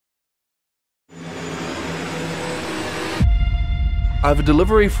I have a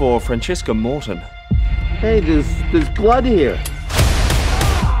delivery for Francesca Morton. Hey, there's blood here.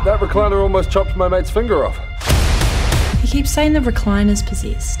 That recliner almost chopped my mate's finger off. He keeps saying the recliner's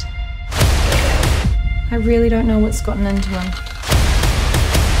possessed. I really don't know what's gotten into him.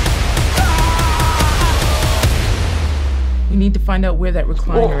 We need to find out where that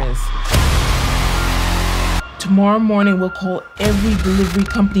recliner is. Tomorrow morning, we'll call every delivery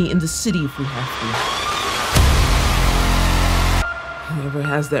company in the city if we have to. Whoever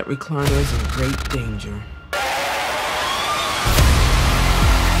has that recliner is in great danger.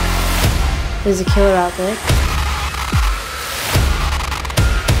 There's a killer out there.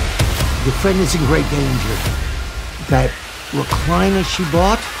 Your friend is in great danger. That recliner she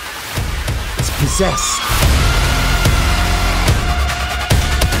bought is possessed.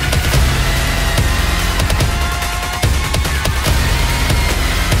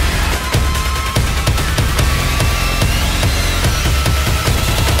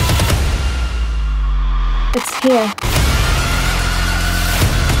 It's here.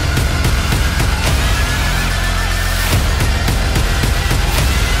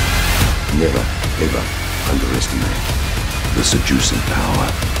 Never, ever underestimate the seducing power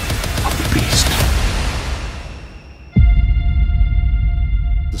of the beast.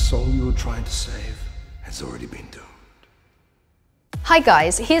 The soul you were trying to save has already been doomed. Hi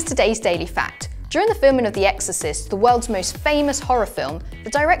guys, here's today's Daily Fact. During the filming of The Exorcist, the world's most famous horror film, the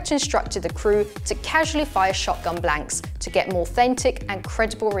director instructed the crew to casually fire shotgun blanks to get more authentic and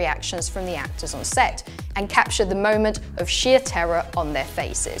credible reactions from the actors on set and capture the moment of sheer terror on their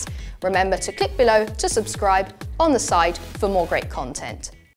faces. Remember to click below to subscribe on the side for more great content.